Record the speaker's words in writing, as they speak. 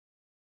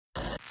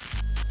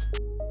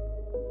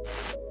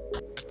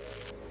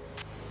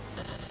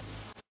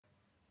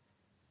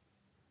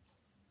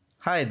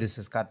Hi, this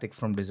is Karthik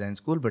from Design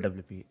School by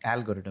WP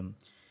Algorithm.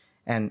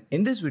 And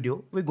in this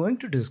video, we're going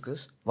to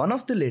discuss one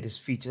of the latest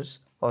features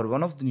or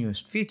one of the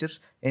newest features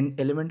in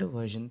Elementor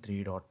version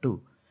 3.2.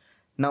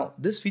 Now,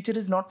 this feature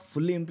is not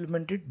fully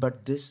implemented,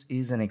 but this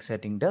is an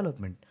exciting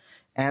development.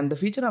 And the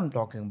feature I'm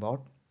talking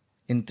about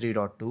in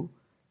 3.2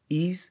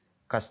 is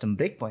custom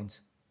breakpoints.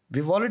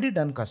 We've already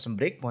done custom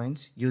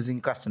breakpoints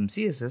using custom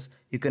CSS.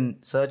 You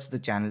can search the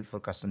channel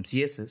for custom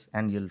CSS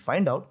and you'll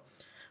find out.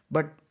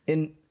 But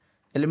in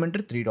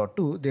Elementor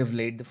 3.2, they've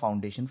laid the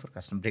foundation for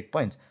custom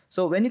breakpoints.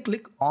 So when you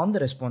click on the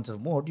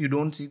responsive mode, you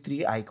don't see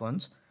three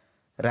icons.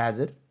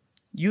 Rather,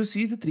 you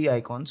see the three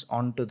icons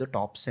onto the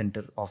top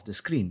center of the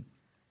screen.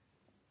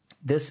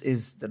 This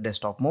is the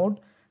desktop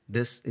mode,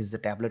 this is the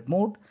tablet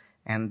mode,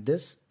 and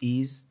this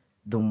is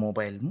the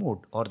mobile mode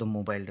or the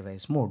mobile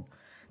device mode.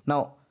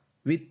 Now,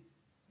 with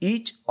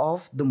each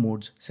of the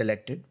modes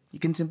selected, you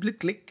can simply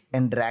click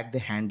and drag the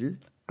handle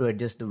to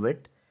adjust the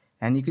width,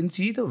 and you can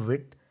see the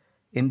width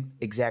in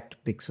exact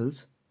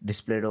pixels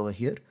displayed over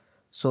here.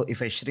 So if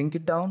I shrink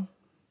it down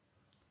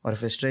or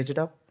if I stretch it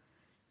up,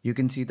 you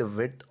can see the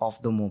width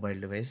of the mobile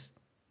device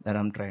that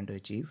I'm trying to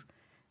achieve.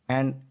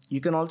 And you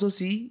can also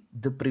see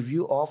the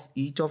preview of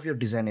each of your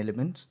design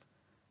elements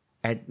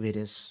at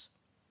various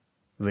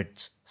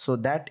widths. So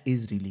that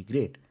is really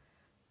great.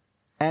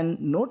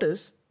 And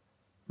notice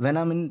when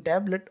I'm in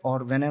tablet or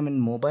when I'm in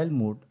mobile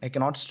mode, I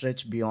cannot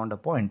stretch beyond a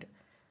point.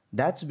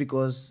 That's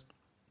because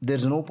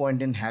there's no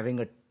point in having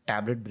a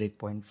tablet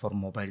breakpoint for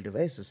mobile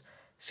devices.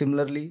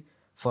 Similarly,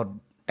 for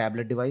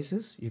tablet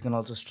devices, you can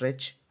also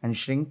stretch and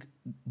shrink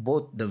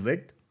both the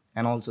width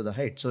and also the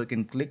height. So you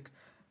can click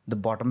the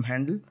bottom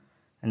handle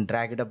and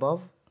drag it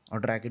above or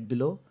drag it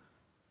below.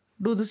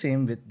 Do the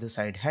same with the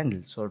side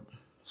handle. So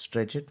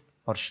stretch it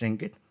or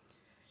shrink it.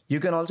 You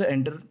can also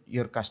enter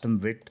your custom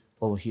width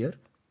over here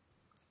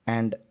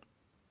and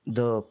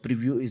the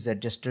preview is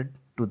adjusted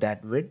to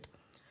that width.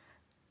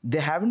 They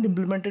haven't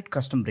implemented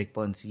custom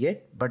breakpoints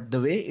yet, but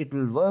the way it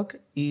will work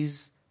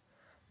is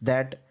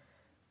that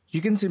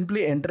you can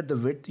simply enter the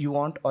width you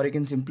want, or you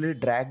can simply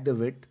drag the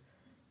width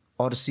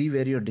or see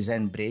where your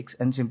design breaks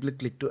and simply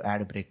click to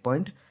add a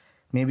breakpoint.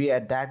 Maybe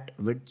at that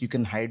width, you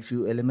can hide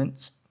few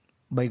elements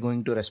by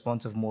going to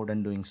responsive mode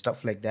and doing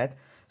stuff like that.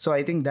 So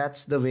I think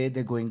that's the way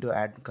they're going to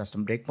add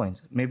custom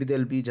breakpoints. Maybe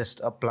there'll be just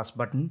a plus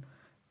button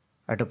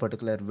at a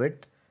particular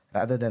width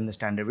rather than the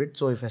standard width.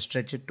 So if I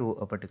stretch it to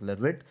a particular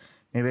width,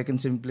 maybe I can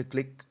simply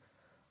click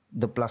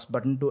the plus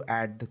button to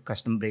add the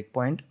custom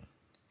breakpoint,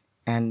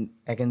 and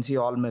I can see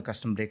all my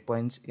custom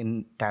breakpoints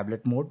in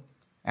tablet mode.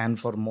 And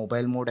for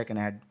mobile mode, I can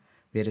add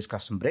various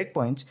custom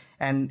breakpoints.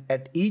 And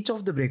at each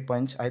of the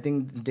breakpoints, I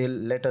think they'll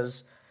let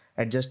us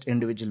adjust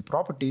individual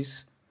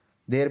properties,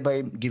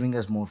 thereby giving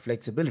us more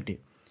flexibility.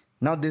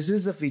 Now, this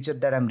is a feature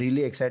that I'm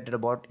really excited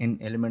about in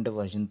Elementor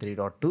version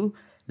 3.2.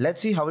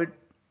 Let's see how it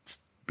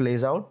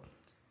plays out.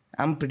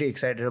 I'm pretty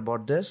excited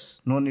about this.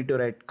 No need to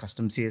write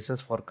custom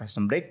CSS for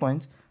custom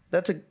breakpoints.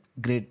 That's a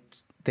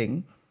great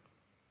thing.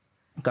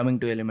 Coming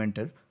to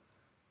Elementor,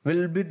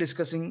 we'll be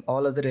discussing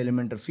all other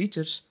Elementor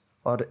features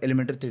or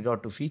Elementor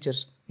 3.2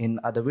 features in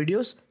other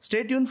videos.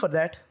 Stay tuned for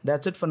that.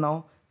 That's it for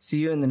now. See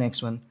you in the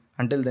next one.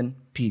 Until then,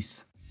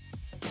 peace.